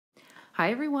Hi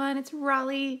everyone, it's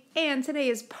Raleigh, and today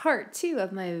is part 2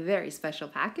 of my very special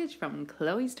package from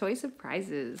Chloe's Toy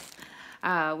Surprises.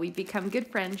 We've become good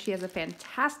friends. She has a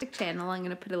fantastic channel. I'm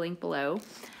going to put a link below.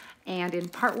 And in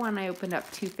part 1, I opened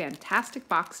up 2 fantastic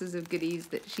boxes of goodies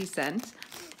that she sent.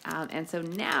 And so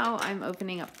now I'm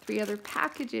opening up 3 other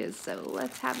packages, so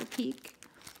let's have a peek.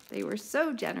 They were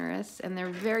so generous, and they're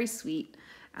very sweet.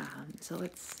 Okay,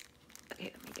 let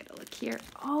me get a look here.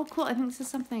 Oh, cool. I think this is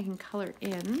something I can color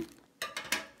in.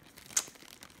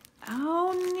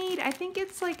 Oh, neat. I think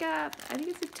it's a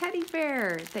teddy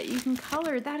bear that you can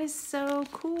color. That is so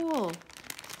cool.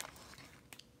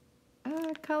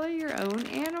 Color your own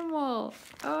animal.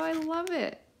 Oh, I love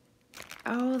it.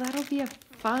 Oh, that'll be a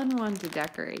fun one to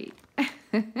decorate.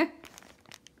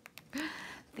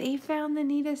 They found the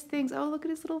neatest things. Oh, look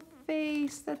at his little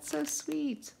face. That's so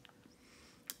sweet.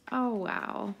 Oh,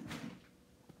 wow.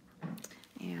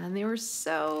 And they were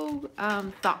so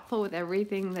thoughtful with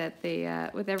everything that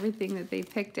they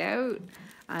picked out.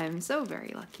 I'm so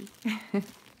very lucky.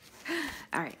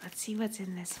 All right, let's see what's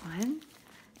in this one.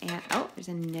 And oh, there's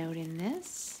a note in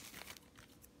this.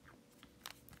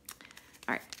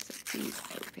 All right, so please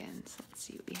open. So let's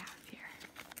see what we have here.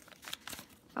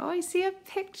 Oh, I see a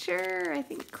picture. I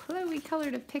think Chloe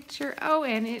colored a picture. Oh,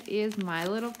 and it is My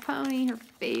Little Pony, her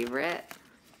favorite.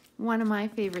 One of my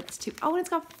favorites too. Oh, and it's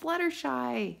got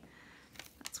Fluttershy.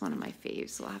 That's one of my faves.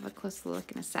 So I'll have a closer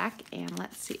look in a sec. And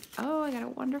let's see. Oh, I got a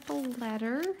wonderful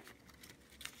letter.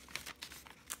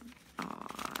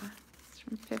 Aw, it's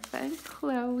from Pippa and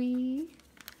Chloe.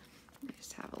 Let me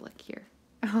just have a look here.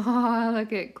 Oh,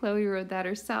 look at Chloe wrote that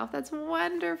herself. That's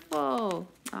wonderful.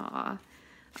 Aw,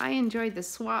 I enjoyed the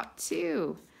swap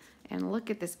too. And look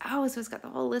at this. Oh, so it's got the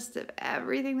whole list of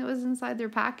everything that was inside their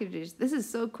packages. This is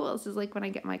so cool. This is like when I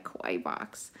get my Kawaii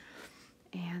box.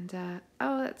 And,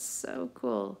 oh, that's so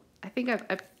cool. I think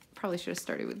I probably should have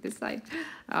started with this side.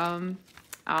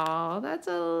 Oh, that's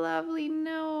a lovely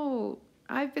note.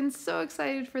 I've been so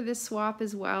excited for this swap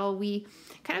as well. We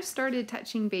kind of started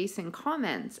touching base in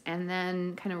comments and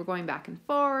then kind of were going back and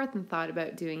forth and thought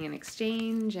about doing an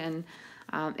exchange, and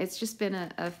it's just been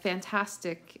a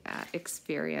fantastic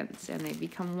experience, and they've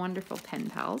become wonderful pen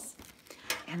pals.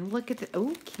 And look at the,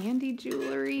 oh, candy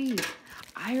jewelry.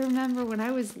 I remember when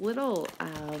I was little,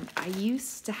 I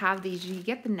used to have these, you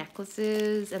get the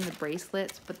necklaces and the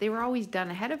bracelets, but they were always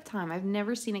done ahead of time. I've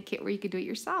never seen a kit where you could do it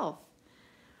yourself.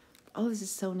 Oh, this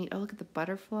is so neat. Oh, look at the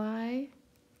butterfly.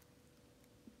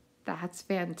 That's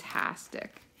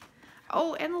fantastic.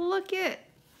 Oh, and look at,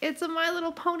 it's a My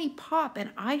Little Pony pop,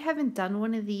 and I haven't done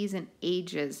one of these in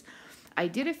ages. I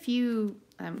did a few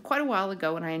quite a while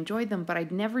ago, and I enjoyed them, but I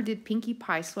never did Pinkie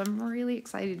Pie, so I'm really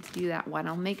excited to do that one.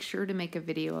 I'll make sure to make a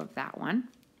video of that one.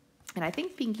 And I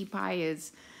think Pinkie Pie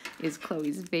is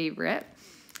Chloe's favorite,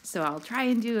 so I'll try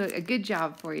and do a good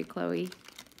job for you, Chloe.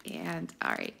 And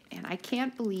all right, and I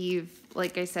can't believe,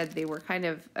 like I said, they were kind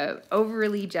of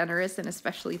overly generous and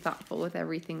especially thoughtful with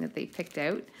everything that they picked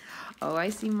out. Oh, I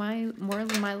see more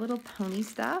of My Little Pony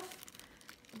stuff.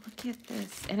 Look at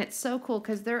this. And it's so cool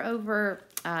because they're over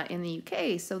in the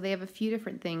UK, so they have a few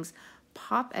different things.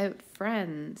 Pop Out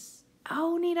Friends.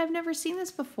 Oh, neat. I've never seen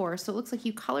this before. So it looks like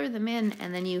you color them in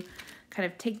and then you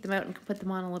kind of take them out and put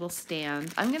them on a little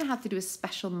stand. I'm going to have to do a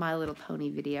special My Little Pony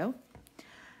video.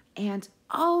 And,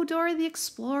 oh, Dora the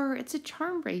Explorer. It's a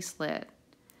charm bracelet.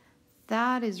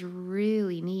 That is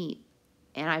really neat.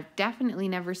 And I've definitely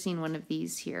never seen one of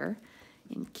these here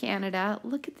in Canada.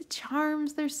 Look at the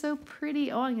charms. They're so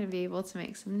pretty. Oh, I'm going to be able to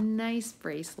make some nice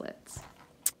bracelets.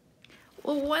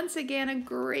 Well, once again, a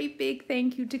great big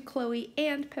thank you to Chloe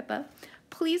and Pippa.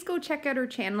 Please go check out her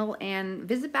channel and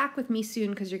visit back with me soon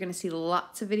because you're going to see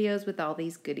lots of videos with all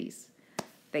these goodies.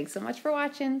 Thanks so much for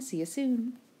watching. See you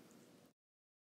soon.